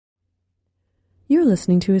You're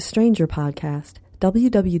listening to a Stranger podcast,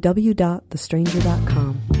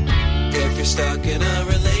 www.thestranger.com. If you're stuck in a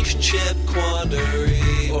relationship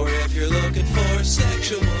quandary, or if you're looking for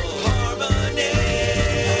sexual harmony,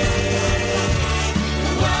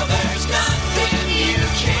 well, there's nothing you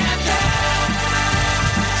can't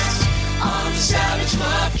ask on the Savage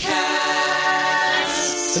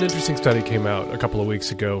Podcast. An interesting study came out a couple of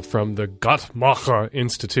weeks ago from the Guttmacher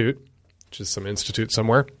Institute, which is some institute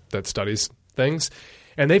somewhere that studies things,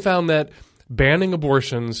 and they found that banning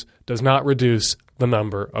abortions does not reduce the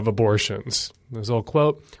number of abortions. There's a little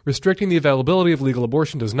quote, "Restricting the availability of legal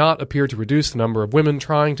abortion does not appear to reduce the number of women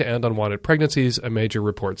trying to end unwanted pregnancies," a major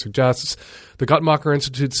report suggests. The Guttmacher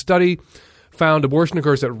Institute study found abortion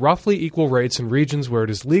occurs at roughly equal rates in regions where it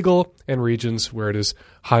is legal and regions where it is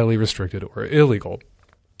highly restricted or illegal.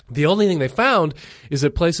 The only thing they found is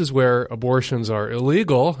that places where abortions are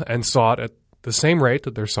illegal and sought at the same rate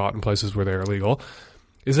that they're sought in places where they're illegal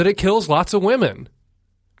is that it kills lots of women.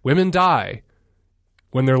 Women die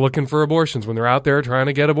when they're looking for abortions, when they're out there trying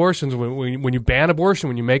to get abortions. When you ban abortion,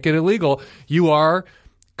 when you make it illegal, you are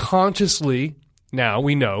consciously, now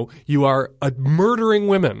we know, you are murdering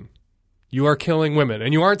women. You are killing women.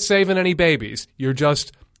 And you aren't saving any babies. You're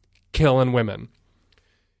just killing women.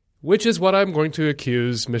 Which is what I'm going to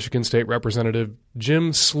accuse Michigan State Representative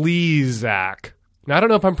Jim Slezak. Now, I don't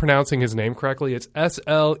know if I'm pronouncing his name correctly. It's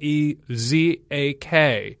Slezak,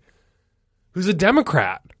 who's a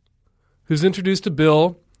Democrat, who's introduced a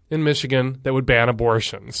bill in Michigan that would ban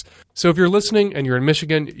abortions. So if you're listening and you're in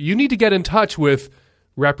Michigan, you need to get in touch with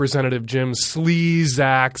Representative Jim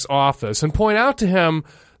Slezak's office and point out to him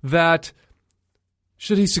that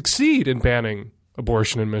should he succeed in banning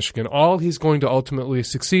abortion in Michigan, all he's going to ultimately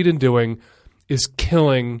succeed in doing is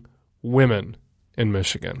killing women in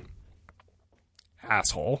Michigan.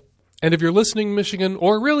 Asshole. And if you're listening in Michigan,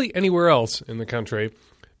 or really anywhere else in the country,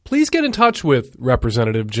 please get in touch with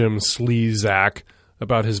Representative Jim Slezak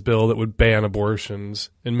about his bill that would ban abortions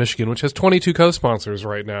in Michigan, which has 22 co-sponsors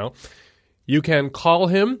right now. You can call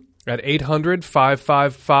him at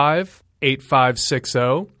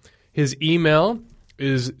 800-555-8560. His email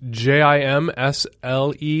is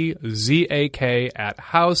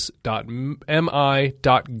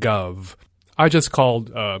jimslezak@house.mi.gov. I just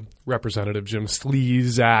called Representative Jim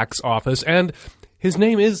Slezak's office, and his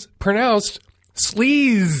name is pronounced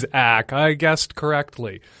Slezak. I guessed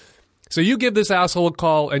correctly. So you give this asshole a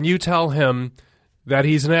call, and you tell him that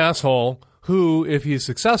he's an asshole who, if he's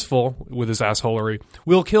successful with his assholery,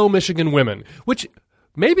 will kill Michigan women, which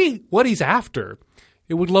may be what he's after.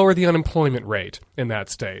 It would lower the unemployment rate in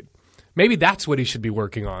that state. Maybe that's what he should be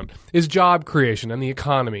working on, is job creation and the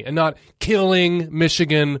economy, and not killing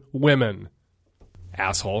Michigan women.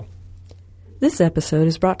 Asshole. This episode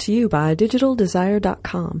is brought to you by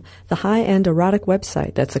DigitalDesire.com, the high-end erotic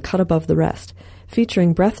website that's a cut above the rest,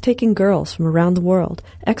 featuring breathtaking girls from around the world,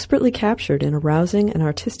 expertly captured in arousing and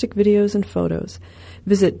artistic videos and photos.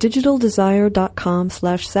 Visit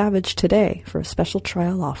DigitalDesire.com/savage today for a special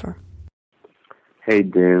trial offer. Hey,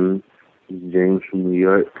 Dan. This is James from New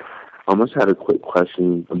York. I almost had a quick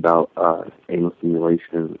question about anal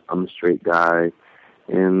stimulation. I'm a straight guy,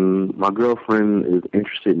 and my girlfriend is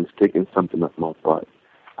interested in sticking something up my butt.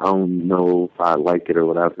 I don't know if I like it or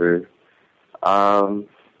whatever.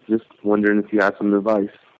 Just wondering if you have some advice.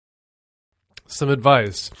 Some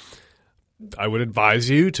advice. I would advise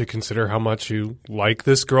you to consider how much you like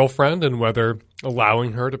this girlfriend and whether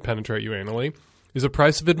allowing her to penetrate you anally is a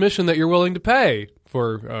price of admission that you're willing to pay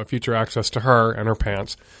for future access to her and her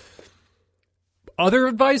pants. Other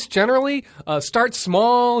advice, generally, start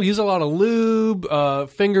small, use a lot of lube,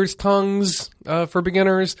 fingers, tongues for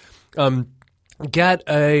beginners. Get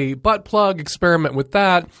a butt plug, experiment with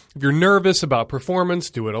that. If you're nervous about performance,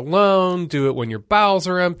 do it alone. Do it when your bowels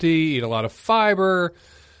are empty. Eat a lot of fiber.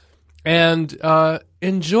 And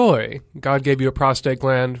enjoy. God gave you a prostate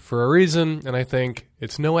gland for a reason, and I think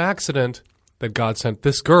it's no accident that God sent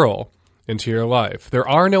this girl into your life. There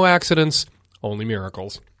are no accidents, only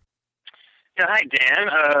miracles. Yeah, hi, Dan.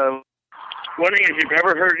 Wondering if you've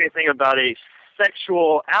ever heard anything about a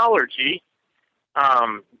sexual allergy,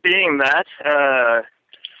 being that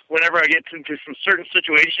whenever I get into some certain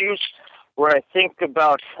situations where I think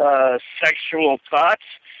about sexual thoughts,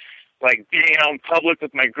 like being out in public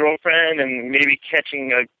with my girlfriend and maybe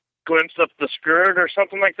catching a glimpse of the skirt or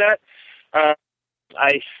something like that,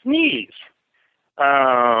 I sneeze.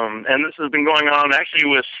 And this has been going on actually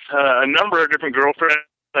with a number of different girlfriends,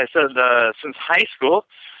 I said, since high school.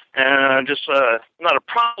 And just not a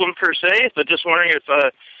problem per se, but just wondering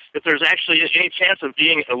if there's actually any chance of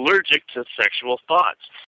being allergic to sexual thoughts.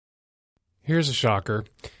 Here's a shocker.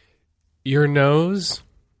 your nose,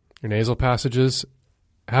 your nasal passages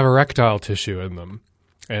have erectile tissue in them.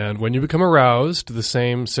 And when you become aroused, the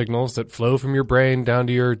same signals that flow from your brain down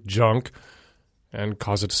to your junk and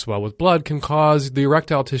cause it to swell with blood can cause the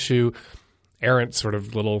erectile tissue, errant sort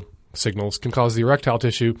of little signals, can cause the erectile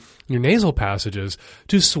tissue in your nasal passages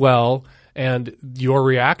to swell, and your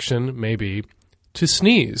reaction may be to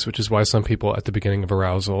sneeze, which is why some people at the beginning of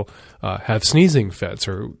arousal have sneezing fits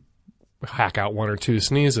or hack out one or two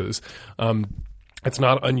sneezes. It's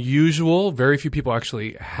not unusual. Very few people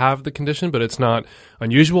actually have the condition, but it's not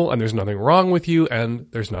unusual, and there's nothing wrong with you, and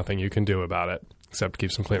there's nothing you can do about it except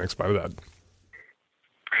keep some Kleenex by the bed.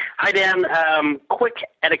 Hi, Dan. Quick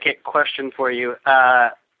etiquette question for you.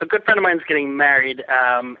 A good friend of mine is getting married,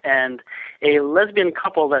 and a lesbian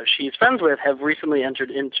couple that she's friends with have recently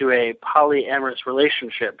entered into a polyamorous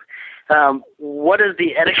relationship. What is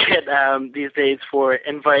the etiquette these days for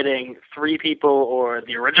inviting 3 people or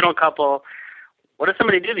the original couple? What does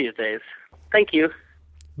somebody do these days? Thank you.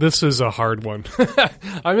 This is a hard one.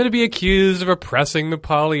 I'm going to be accused of oppressing the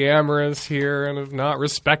polyamorous here and of not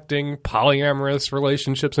respecting polyamorous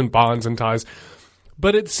relationships and bonds and ties.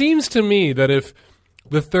 But it seems to me that if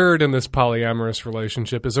the third in this polyamorous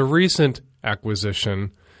relationship is a recent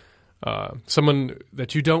acquisition, someone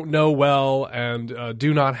that you don't know well and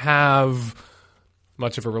do not have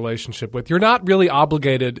much of a relationship with, you're not really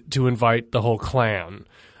obligated to invite the whole clan.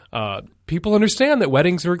 People understand that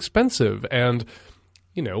weddings are expensive, and,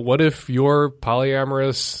 you know, what if your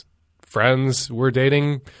polyamorous friends were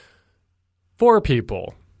dating 4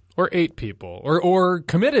 people or 8 people or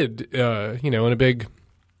committed, in a big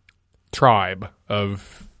tribe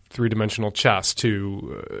of 3-dimensional chess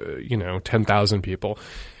to, 10,000 people?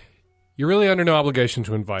 You're really under no obligation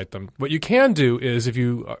to invite them. What you can do is if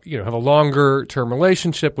you, have a longer-term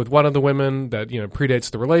relationship with one of the women that,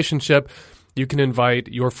 predates the relationship, you can invite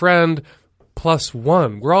your friend plus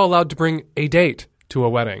 1. We're all allowed to bring a date to a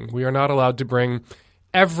wedding. We are not allowed to bring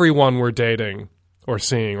everyone we're dating or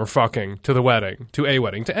seeing or fucking to the wedding, to a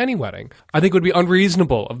wedding, to any wedding. I think it would be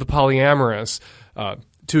unreasonable of the polyamorous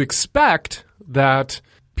to expect that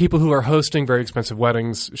people who are hosting very expensive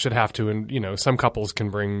weddings should have to, and, some couples can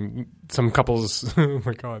bring, some couples, oh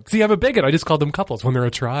my God. See, I'm a bigot. I just called them couples when they're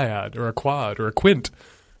a triad or a quad or a quint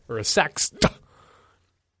or a sext.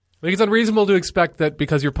 I think it's unreasonable to expect that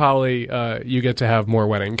because you're poly, you get to have more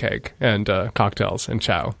wedding cake and cocktails and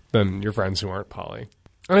chow than your friends who aren't poly.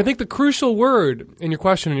 And I think the crucial word in your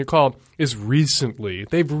question and your call is recently.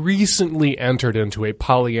 They've recently entered into a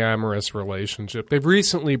polyamorous relationship. They've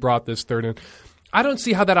recently brought this third in. I don't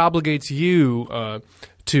see how that obligates you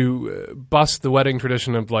to bust the wedding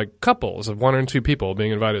tradition of like couples of 1 or 2 people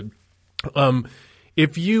being invited.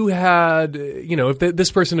 If you had, if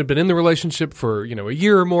this person had been in the relationship for, a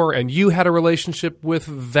year or more and you had a relationship with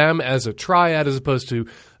them as a triad as opposed to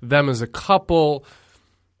them as a couple,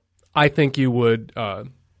 I think you would,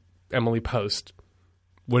 Emily Post,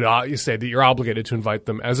 would say that you're obligated to invite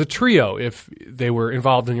them as a trio if they were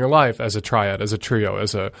involved in your life as a triad, as a trio,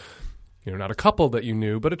 as a, not a couple that you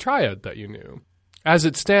knew, but a triad that you knew. As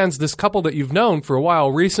it stands, this couple that you've known for a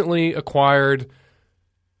while recently acquired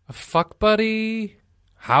a fuck buddy.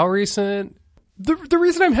 How recent? The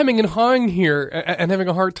reason I'm hemming and hawing here and having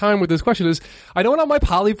a hard time with this question is I don't want my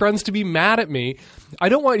poly friends to be mad at me. I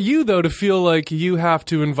don't want you, though, to feel like you have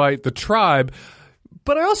to invite the tribe.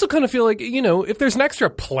 But I also kind of feel like, if there's an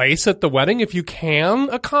extra place at the wedding, if you can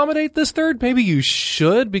accommodate this third, maybe you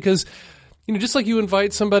should, because, just like you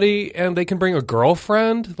invite somebody and they can bring a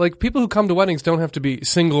girlfriend, like people who come to weddings don't have to be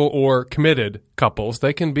single or committed couples.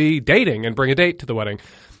 They can be dating and bring a date to the wedding.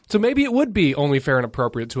 So maybe it would be only fair and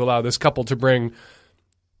appropriate to allow this couple to bring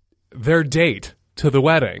their date to the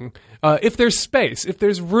wedding. If there's space, if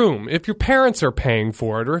there's room, if your parents are paying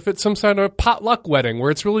for it, or if it's some sort of potluck wedding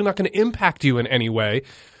where it's really not going to impact you in any way,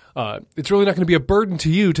 it's really not going to be a burden to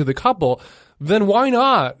you, to the couple, then why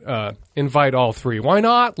not invite all 3? Why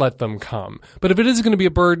not let them come? But if it is going to be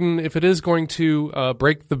a burden, if it is going to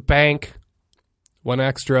break the bank, 1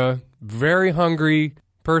 extra, very hungry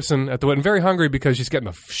person at the wedding, very hungry because she's getting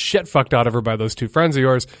the shit fucked out of her by those 2 friends of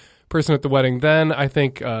yours, person at the wedding, then I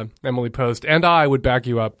think Emily Post and I would back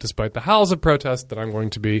you up despite the howls of protest that I'm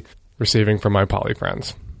going to be receiving from my poly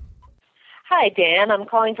friends. Hi, Dan. I'm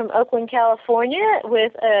calling from Oakland, California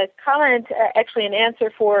with a comment, actually an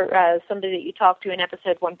answer for somebody that you talked to in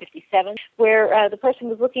episode 157, where the person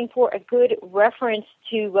was looking for a good reference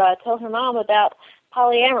to tell her mom about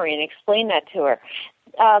polyamory and explain that to her.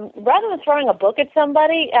 Rather than throwing a book at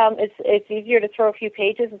somebody, it's easier to throw a few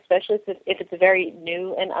pages, especially if it's a very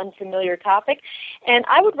new and unfamiliar topic. And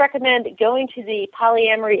I would recommend going to the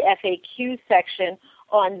polyamory FAQ section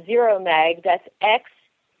on Zero Mag. That's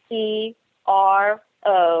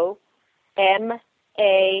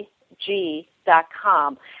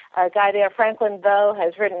XEROMAG.com. Our guy there, Franklin Vo,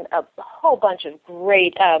 has written a whole bunch of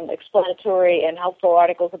great explanatory and helpful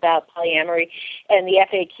articles about polyamory, and the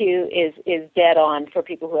FAQ is dead on for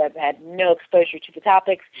people who have had no exposure to the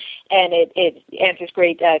topics, and it answers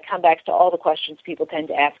great comebacks to all the questions people tend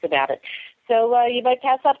to ask about it. So you might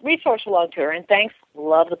pass that resource along to her, and thanks.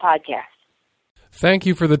 Love the podcast. Thank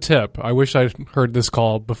you for the tip. I wish I'd heard this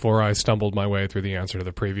call before I stumbled my way through the answer to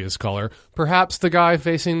the previous caller. Perhaps the guy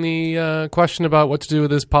facing the question about what to do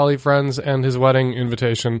with his poly friends and his wedding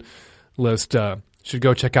invitation list should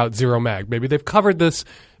go check out Zero Mag. Maybe they've covered this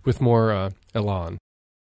with more elan.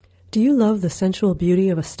 Do you love the sensual beauty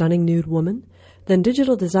of a stunning nude woman? Then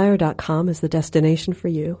DigitalDesire.com is the destination for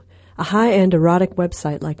you. A high-end erotic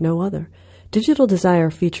website like no other. Digital Desire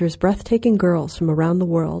features breathtaking girls from around the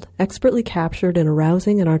world, expertly captured in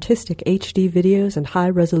arousing and artistic HD videos and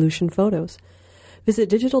high-resolution photos. Visit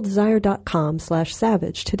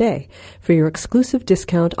digitaldesire.com/savage today for your exclusive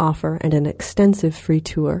discount offer and an extensive free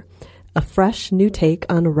tour. A fresh new take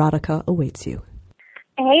on erotica awaits you.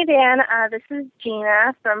 Hey, Dan. This is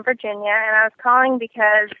Gina from Virginia, and I was calling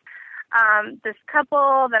because this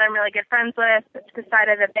couple that I'm really good friends with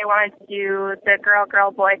decided that they wanted to do the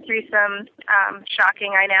girl-girl-boy threesome.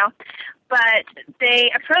 Shocking, I know. But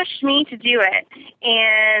they approached me to do it.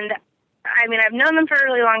 And, I mean, I've known them for a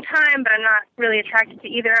really long time, but I'm not really attracted to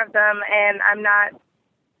either of them, and I'm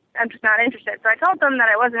just not interested. So I told them that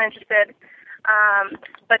I wasn't interested,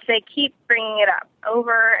 but they keep bringing it up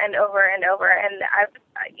over and over and over. And I've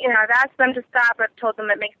asked them to stop. I've told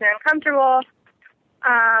them it makes me uncomfortable.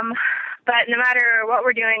 But no matter what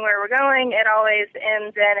we're doing, where we're going, it always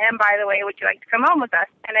ends in, and by the way, would you like to come home with us?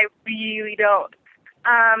 And I really don't.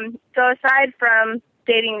 So aside from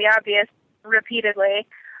stating the obvious repeatedly,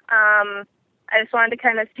 I just wanted to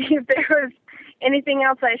kind of see if there was anything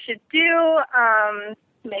else I should do.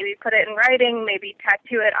 Maybe put it in writing, maybe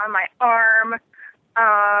tattoo it on my arm.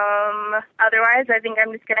 Otherwise, I think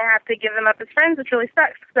I'm just going to have to give them up as friends, which really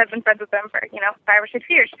sucks because I've been friends with them for, 5 or 6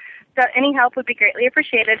 years. So any help would be greatly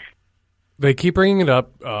appreciated. They keep bringing it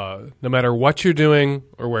up no matter what you're doing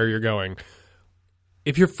or where you're going.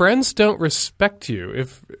 If your friends don't respect you,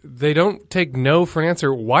 if they don't take no for an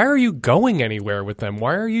answer, why are you going anywhere with them?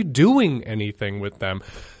 Why are you doing anything with them?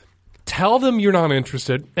 Tell them you're not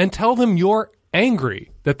interested and tell them you're angry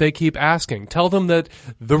that they keep asking. Tell them that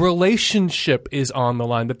the relationship is on the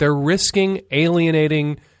line, that they're risking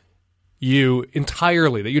alienating you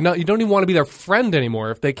entirely, that you don't even want to be their friend anymore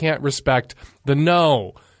if they can't respect the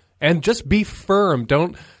no. And just be firm.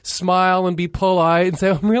 Don't smile and be polite and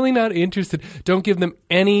say, I'm really not interested. Don't give them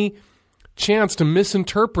any chance to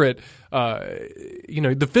misinterpret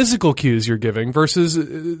the physical cues you're giving versus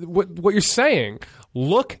what you're saying.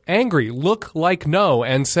 Look angry. Look like no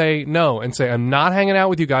and say no. And say, I'm not hanging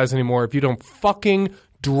out with you guys anymore if you don't fucking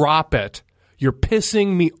drop it. You're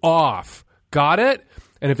pissing me off. Got it?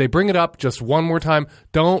 And if they bring it up just one more time,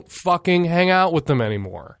 don't fucking hang out with them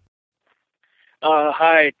anymore.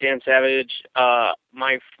 Hi, Dan Savage.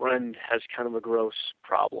 My friend has kind of a gross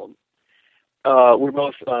problem. We're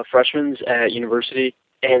both freshmen at university,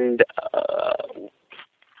 and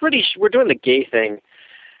we're doing the gay thing.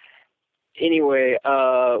 Anyway,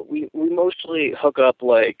 we mostly hook up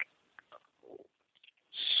like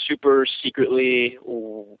super secretly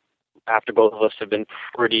after both of us have been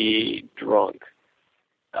pretty drunk.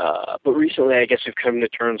 But recently, I guess we've come to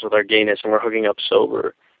terms with our gayness, and we're hooking up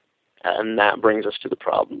sober. And that brings us to the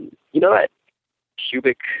problem. You know that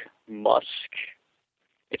pubic musk?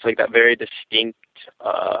 It's like that very distinct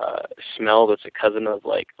smell that's a cousin of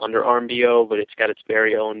like underarm BO, but it's got its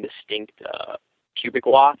very own distinct pubic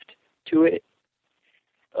waft to it.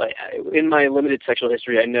 In my limited sexual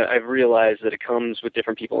history, I've realized that it comes with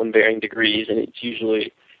different people in varying degrees, and it's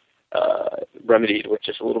usually remedied with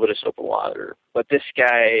just a little bit of soap and water. But this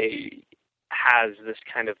guy has this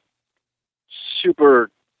kind of super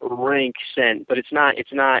rank scent, but it's not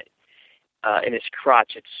in his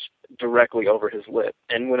crotch. It's directly over his lip.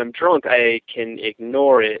 And when I'm drunk, I can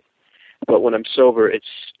ignore it, but when I'm sober,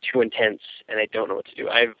 it's too intense, and I don't know what to do.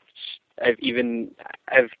 I've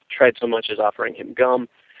tried so much as offering him gum,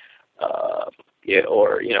 or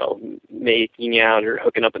making out or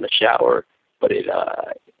hooking up in the shower, but it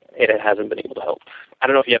hasn't been able to help. I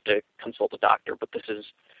don't know if you have to consult a doctor, but this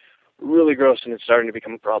is really gross, and it's starting to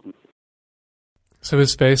become a problem. So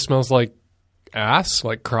his face smells like ass,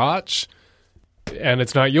 like crotch, and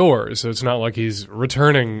it's not yours. So it's not like he's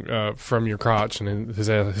returning from your crotch and his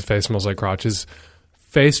face smells like crotch. His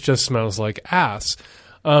face just smells like ass.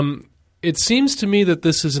 it seems to me that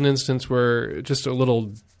this is an instance where just a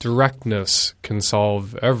little directness can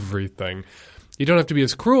solve everything. You don't have to be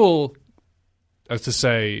as cruel as to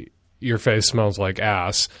say your face smells like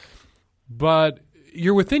ass, but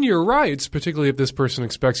you're within your rights, particularly if this person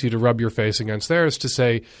expects you to rub your face against theirs, to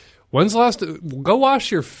say, when's the last go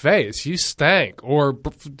wash your face, you stank, or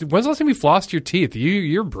when's the last time you flossed your teeth,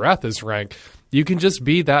 your breath is rank. You can just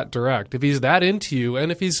be that direct. If he's that into you,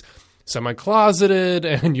 and if he's semi-closeted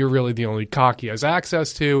and you're really the only cock he has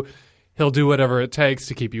access to, he'll do whatever it takes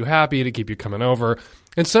to keep you happy, to keep you coming over.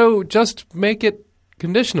 And so just make it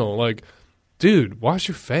conditional, like, dude, wash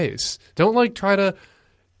your face. Don't like try to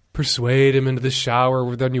persuade him into the shower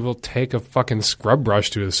where then you will take a fucking scrub brush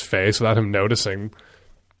to his face without him noticing.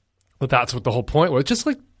 But that's what the whole point was. Just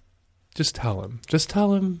tell him. Just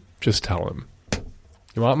tell him. Just tell him.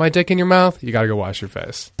 You want my dick in your mouth? You gotta go wash your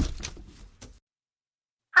face.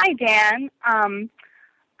 Hi, Dan. I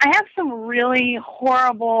have some really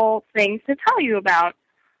horrible things to tell you about.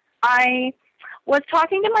 I was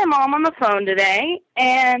talking to my mom on the phone today,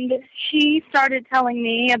 and she started telling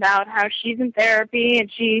me about how she's in therapy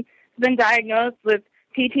and she's been diagnosed with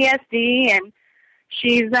PTSD, and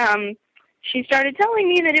she started telling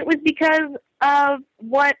me that it was because of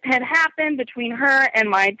what had happened between her and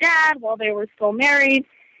my dad while they were still married.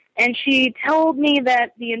 And she told me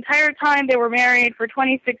that the entire time they were married for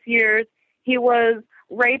 26 years, he was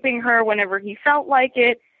raping her whenever he felt like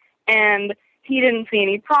it, and he didn't see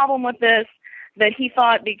any problem with this, that he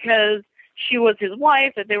thought because she was his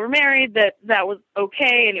wife, that they were married, that was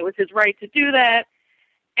okay and it was his right to do that,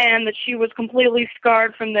 and that she was completely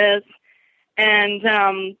scarred from this, and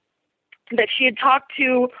that she had talked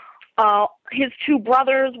to his two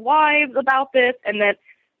brothers' wives about this, and that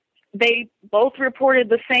they both reported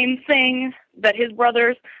the same thing, that his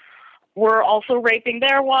brothers were also raping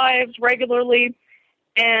their wives regularly,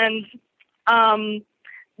 and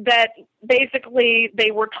that basically they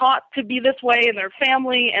were taught to be this way in their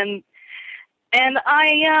family, and I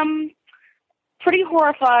am pretty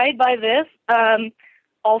horrified by this.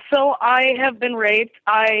 Also, I have been raped.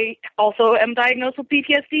 I also am diagnosed with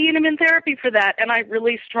PTSD, and I'm in therapy for that, and I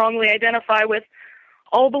really strongly identify with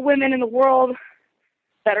all the women in the world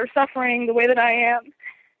that are suffering the way that I am,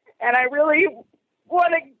 and I really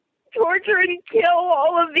want to torture and kill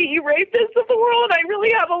all of the rapists of the world. I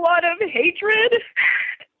really have a lot of hatred,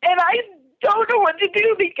 and I don't know what to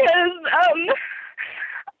do because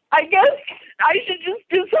I guess I should just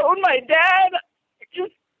disown my dad,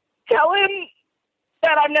 just tell him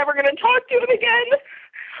that I'm never going to talk to him again,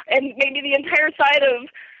 and maybe the entire side of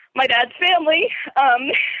my dad's family.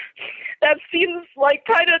 That seems like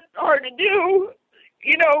kind of hard to do,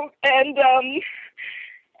 you know, and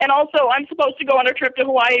also I'm supposed to go on a trip to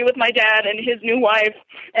Hawaii with my dad and his new wife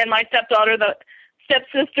and my stepdaughter, the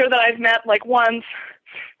stepsister that I've met like once,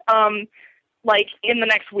 like in the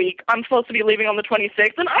next week. I'm supposed to be leaving on the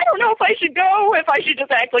 26th, and I don't know if I should go, if I should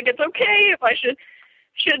just act like it's okay, if I should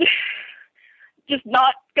just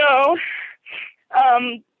not go.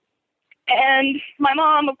 And my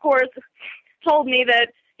mom, of course, told me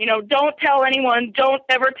that, you know, don't tell anyone, don't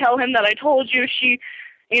ever tell him that I told you.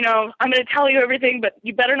 You know, I'm going to tell you everything, but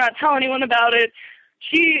you better not tell anyone about it.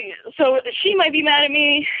 So she might be mad at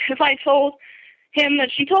me if I told him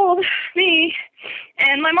that she told me.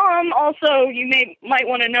 And my mom also, you might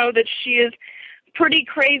want to know that she is pretty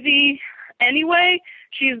crazy anyway.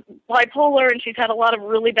 She's bipolar, and she's had a lot of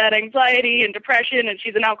really bad anxiety and depression, and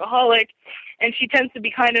she's an alcoholic, and she tends to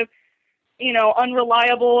be kind of, you know,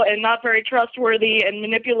 unreliable and not very trustworthy and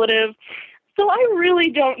manipulative. So I really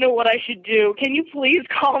don't know what I should do. Can you please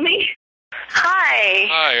call me? Hi.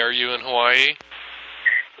 Hi, are you in Hawaii?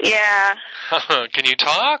 Yeah. Can you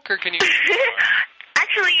talk, or can you...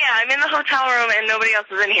 Actually, yeah, I'm in the hotel room and nobody else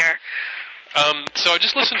is in here. So I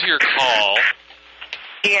just listened to your call.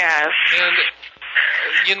 Yes. And,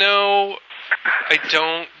 you know, I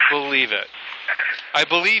don't believe it.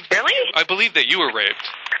 Really? I believe that you were raped.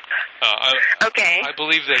 Okay. I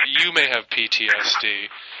believe that you may have PTSD.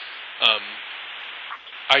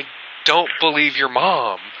 I don't believe your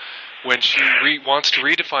mom when she wants to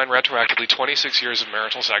redefine retroactively 26 years of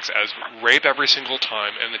marital sex as rape every single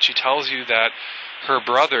time, and that she tells you that her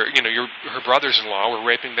brother, you know, her brothers-in-law were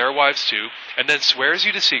raping their wives too, and then swears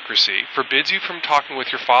you to secrecy, forbids you from talking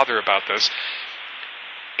with your father about this,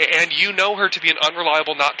 and you know her to be an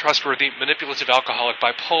unreliable, not trustworthy, manipulative alcoholic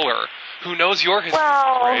bipolar who knows your history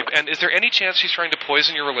of rape. And is there any chance she's trying to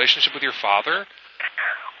poison your relationship with your father?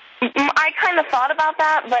 I kind of thought about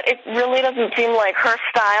that, but it really doesn't seem like her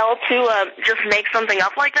style to just make something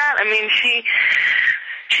up like that. I mean,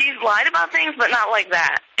 she's lied about things, but not like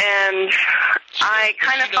that. And I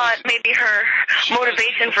kind of thought maybe her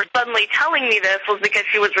motivation for suddenly telling me this was because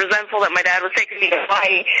she was resentful that my dad was taking me to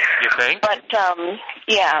Hawaii. You think? But,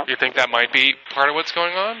 yeah. You think that might be part of what's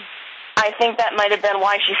going on? I think that might have been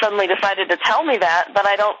why she suddenly decided to tell me that, but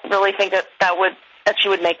I don't really think that she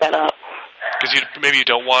would make that up. Because maybe you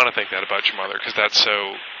don't want to think that about your mother, because that's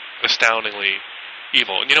so astoundingly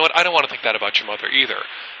evil. And you know what? I don't want to think that about your mother either.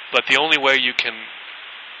 But the only way you can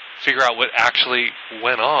figure out what actually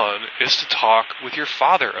went on is to talk with your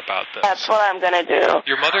father about this. That's what I'm going to do.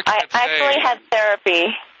 Your mother can't I actually had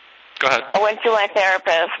therapy. Go ahead. I went to my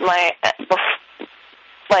therapist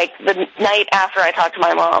the night after I talked to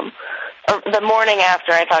my mom, or the morning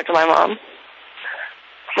after I talked to my mom.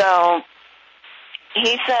 So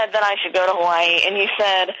he said that I should go to Hawaii, and he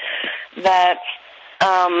said that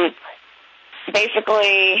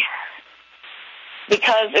basically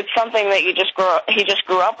because it's something that he just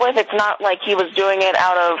grew up with. It's not like he was doing it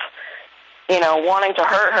out of, wanting to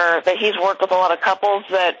hurt her. That he's worked with a lot of couples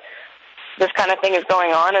that this kind of thing is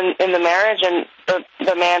going on in the marriage, and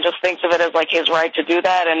the man just thinks of it as like his right to do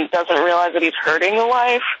that and doesn't realize that he's hurting the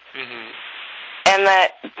wife. Mm-hmm. And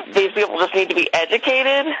that these people just need to be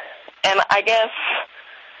educated. And I guess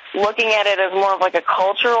looking at it as more of like a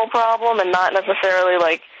cultural problem and not necessarily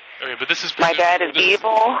like, okay, but this is my dad is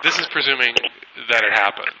evil. This is presuming that it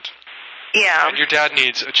happened. Yeah. And your dad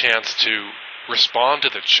needs a chance to respond to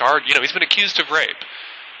the charge. He's been accused of rape.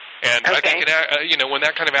 And okay. I think, when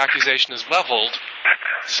that kind of accusation is leveled,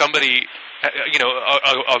 somebody,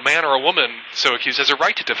 a man or a woman so accused has a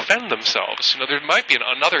right to defend themselves. There might be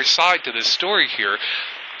another side to this story here.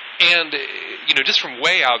 And, just from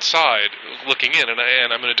way outside looking in, and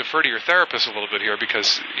I'm going to defer to your therapist a little bit here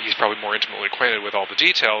because he's probably more intimately acquainted with all the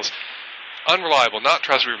details. Unreliable, not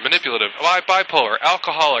trustworthy, manipulative, bipolar,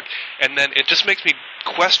 alcoholic, and then it just makes me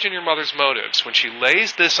question your mother's motives when she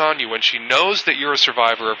lays this on you, when she knows that you're a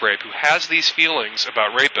survivor of rape, who has these feelings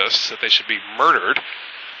about rapists, that they should be murdered,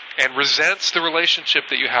 and resents the relationship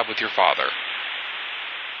that you have with your father.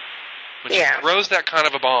 When she throws that kind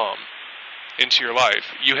of a bomb into your life,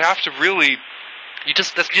 you have to really, you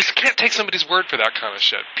just can't take somebody's word for that kind of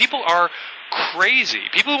shit. People are crazy.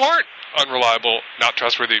 People who aren't unreliable, not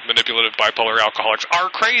trustworthy, manipulative, bipolar, alcoholics are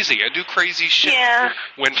crazy and do crazy shit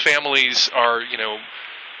when families are,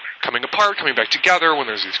 coming apart, coming back together, when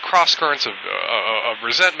there's these cross currents of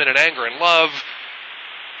resentment and anger and love.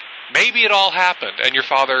 Maybe it all happened and your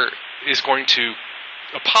father is going to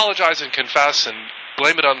apologize and confess and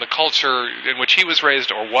blame it on the culture in which he was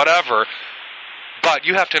raised or whatever, but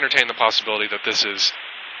you have to entertain the possibility that this is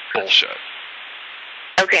bullshit.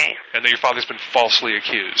 Okay. And that your father's been falsely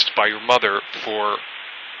accused by your mother for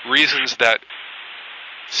reasons that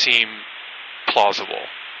seem plausible.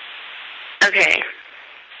 Okay.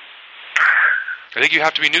 I think you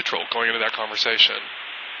have to be neutral going into that conversation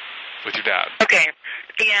with your dad. Okay.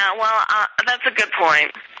 Yeah, well, that's a good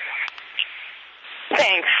point.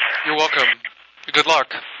 Thanks. You're welcome. Good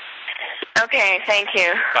luck. Okay, thank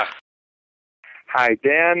you. Bye. Hi,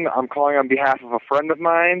 Dan. I'm calling on behalf of a friend of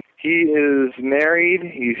mine. He is married.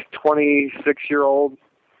 He's 26-year-old,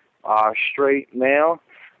 straight male,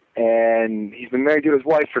 and he's been married to his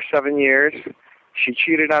wife for 7 years. She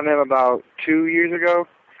cheated on him about 2 years ago,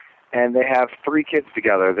 and they have 3 kids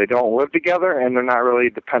together. They don't live together, and they're not really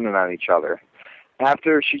dependent on each other.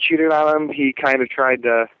 After she cheated on him, he kind of tried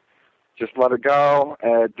to just let her go.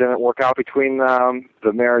 It didn't work out between them.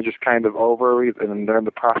 The marriage is kind of over, and they're in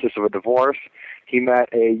the process of a divorce. He met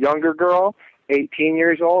a younger girl, 18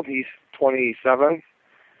 years old. He's 27,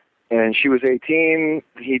 and she was 18.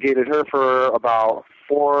 He dated her for about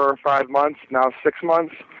 4 or 5 months, now 6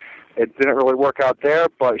 months. It didn't really work out there,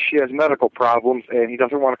 but she has medical problems, and he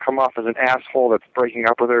doesn't want to come off as an asshole that's breaking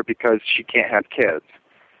up with her because she can't have kids,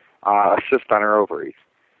 a cyst on her ovaries.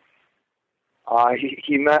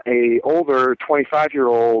 He met a older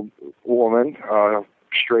 25-year-old woman,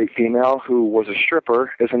 straight female, who was a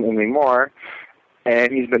stripper, isn't anymore,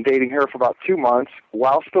 and he's been dating her for about 2 months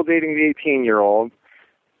while still dating the 18-year-old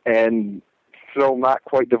and still not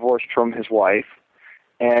quite divorced from his wife.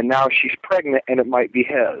 And now she's pregnant, and it might be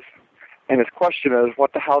his. And his question is,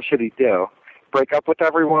 what the hell should he do? Break up with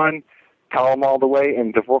everyone, tell them all the way,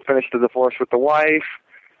 and finish the divorce with the wife?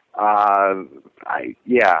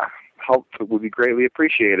 Help would be greatly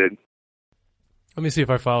appreciated. Let me see if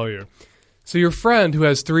I follow you. So your friend who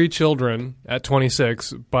has 3 children at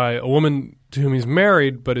 26 by a woman to whom he's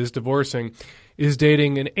married but is divorcing is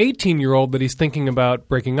dating an 18-year-old that he's thinking about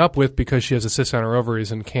breaking up with because she has a cyst on her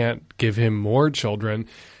ovaries and can't give him more children,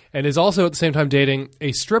 and is also at the same time dating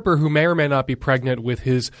a stripper who may or may not be pregnant with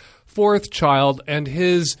his 4th child, and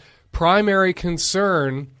his primary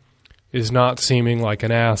concern is not seeming like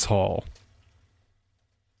an asshole.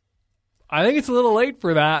 I think it's a little late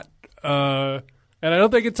for that. And I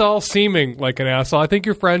don't think it's all seeming like an asshole. I think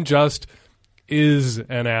your friend just is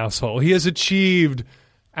an asshole. He has achieved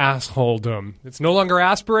assholedom. It's no longer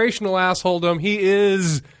aspirational assholedom. He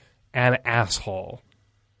is an asshole.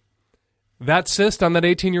 That cyst on that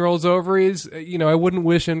 18-year-old's ovaries, I wouldn't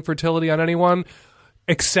wish infertility on anyone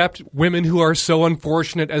except women who are so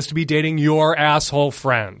unfortunate as to be dating your asshole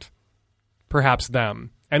friend. Perhaps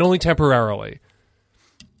them. And only temporarily.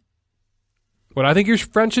 What I think your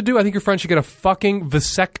friend should do, I think your friend should get a fucking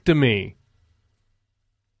vasectomy.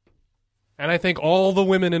 And I think all the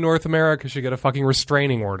women in North America should get a fucking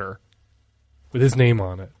restraining order with his name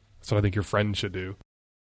on it. That's what I think your friend should do.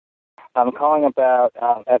 I'm calling about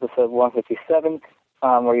episode 157,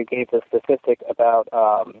 where you gave the statistic about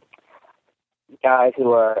guys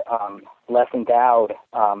who are less endowed,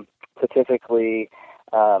 statistically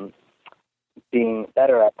being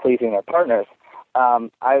better at pleasing their partners.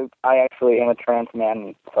 I actually am a trans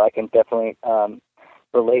man, so I can definitely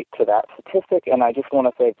relate to that statistic, and I just want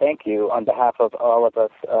to say thank you on behalf of all of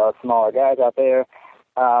us smaller guys out there.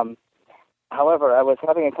 However, I was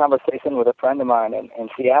having a conversation with a friend of mine, and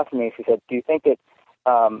she asked me, she said, do you think that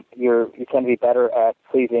you tend to be better at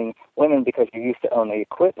pleasing women because you used to own the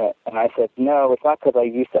equipment? And I said, no, it's not because I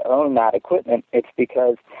used to own that equipment. It's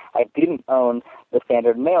because I didn't own the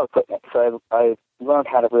standard male equipment. So I learned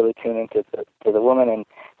how to really tune into the woman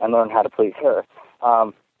and learn how to please her.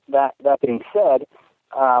 That being said,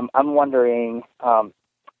 I'm wondering,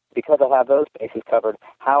 because I have those bases covered,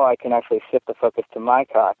 how I can actually shift the focus to my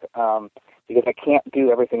cock, because I can't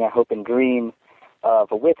do everything I hope and dream of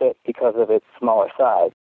with it because of its smaller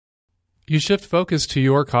size. You shift focus to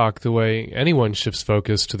your cock the way anyone shifts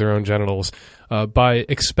focus to their own genitals, by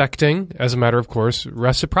expecting, as a matter of course,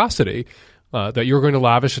 reciprocity, that you're going to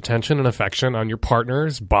lavish attention and affection on your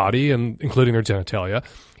partner's body, and including their genitalia,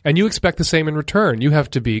 and you expect the same in return. You have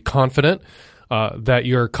to be confident that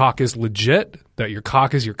your cock is legit, that your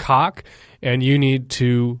cock is your cock, and you need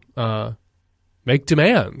to make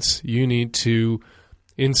demands. You need to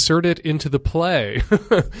insert it into the play.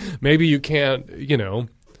 Maybe you can't,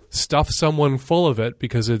 stuff someone full of it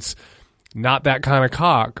because it's not that kind of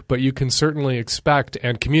cock, but you can certainly expect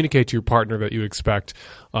and communicate to your partner that you expect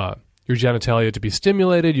your genitalia to be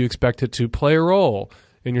stimulated. You expect it to play a role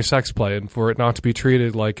in your sex play, and for it not to be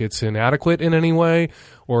treated like it's inadequate in any way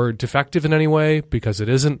or defective in any way, because it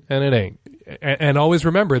isn't and it ain't. And always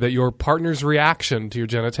remember that your partner's reaction to your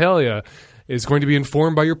genitalia is going to be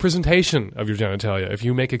informed by your presentation of your genitalia. If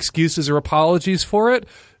you make excuses or apologies for it,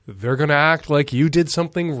 they're going to act like you did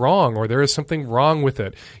something wrong or there is something wrong with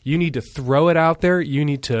it. You need to throw it out there. You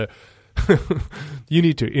need to you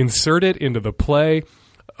need to insert it into the play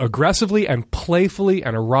aggressively and playfully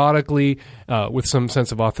and erotically, with some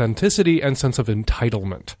sense of authenticity and sense of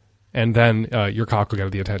entitlement. And then your cock will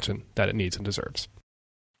get the attention that it needs and deserves.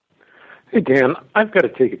 Hey, Dan, I've got to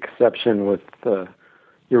take exception with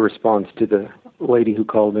your response to the lady who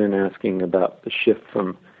called in asking about the shift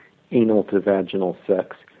from anal to vaginal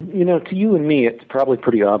sex. To you and me, it's probably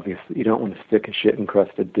pretty obvious that you don't want to stick a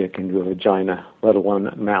shit-encrusted dick into a vagina, let alone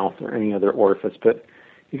a mouth or any other orifice. But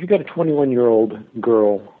if you've got a 21-year-old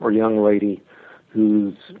girl or young lady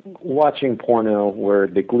who's watching porno where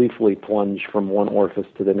they gleefully plunge from one orifice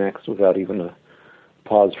to the next without even a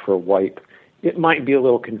pause for a wipe, it might be a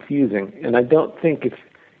little confusing. And I don't think if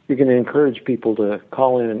you're going to encourage people to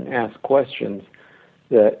call in and ask questions,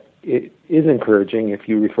 that it is encouraging if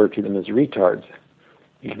you refer to them as retards,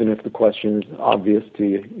 even if the question is obvious to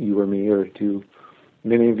you or me or to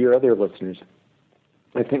many of your other listeners.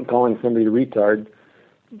 I think calling somebody a retard,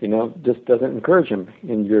 just doesn't encourage them.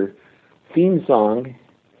 And your theme song,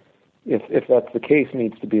 if that's the case,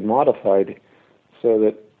 needs to be modified so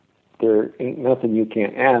that there ain't nothing you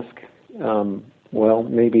can't ask. Well,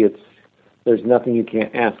 maybe there's nothing you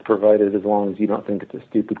can't ask, provided as long as you don't think it's a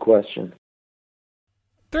stupid question.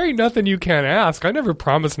 There ain't nothing you can't ask. I never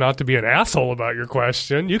promised not to be an asshole about your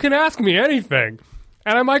question. You can ask me anything.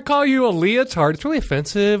 And I might call you a leotard. It's really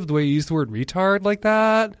offensive the way you use the word retard like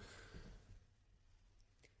that.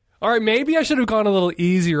 All right, maybe I should have gone a little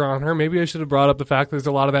easier on her. Maybe I should have brought up the fact that there's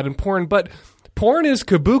a lot of that in porn. But porn is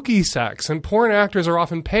kabuki sex, and porn actors are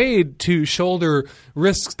often paid to shoulder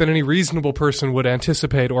risks that any reasonable person would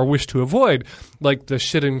anticipate or wish to avoid, like the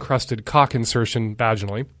shit-encrusted cock insertion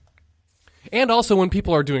vaginally. And also, when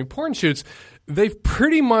people are doing porn shoots, they've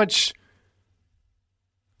pretty much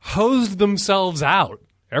hosed themselves out.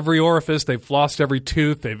 Every orifice, they've flossed every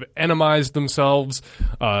tooth, they've enemized themselves,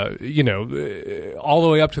 all the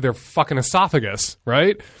way up to their fucking esophagus,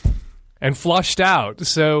 right? and flushed out.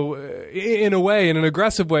 So in a way, in an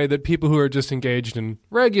aggressive way that people who are just engaged in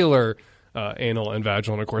regular anal and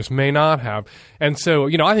vaginal intercourse may not have. And so,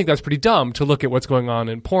 I think that's pretty dumb to look at what's going on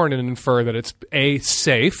in porn and infer that it's A,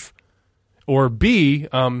 safe, or B,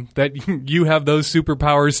 that you have those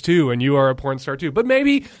superpowers too and you are a porn star too. But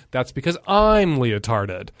maybe that's because I'm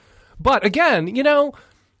leotarded. But again,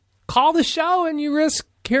 call the show and you risk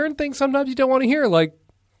hearing things sometimes you don't want to hear, like,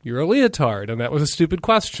 you're a leotard and that was a stupid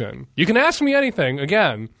question. You can ask me anything.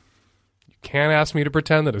 Again, you can't ask me to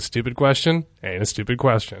pretend that a stupid question ain't a stupid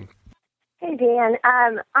question. Hey, Dan.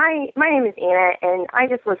 My name is Anna, and I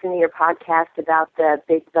just listened to your podcast about the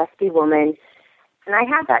big busty woman, and I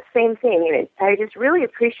had that same thing. I just really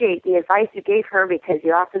appreciate the advice you gave her because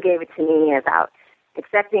you also gave it to me about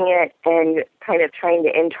accepting it and kind of trying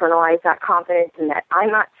to internalize that confidence and that I'm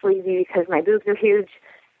not sleazy because my boobs are huge.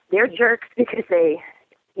 They're jerks because they,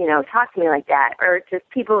 talk to me like that, or just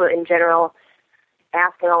people in general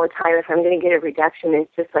asking all the time if I'm going to get a reduction.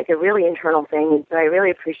 It's just like a really internal thing. And so I really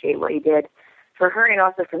appreciate what you did for her and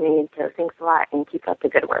also for me. So thanks a lot and keep up the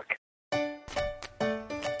good work.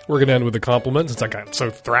 We're going to end with a compliment since I got so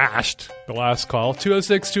thrashed the last call.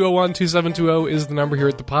 206-201-2720 is the number here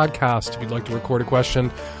at the podcast. If you'd like to record a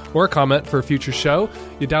question or a comment for a future show,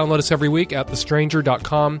 you download us every week at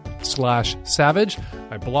thestranger.com/savage.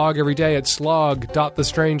 I blog every day at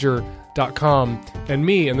slog.thestranger.com. And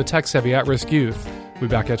me and the tech-savvy at-risk youth. We'll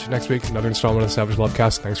be back at you next week. Another installment of Savage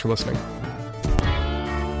Lovecast. Thanks for listening.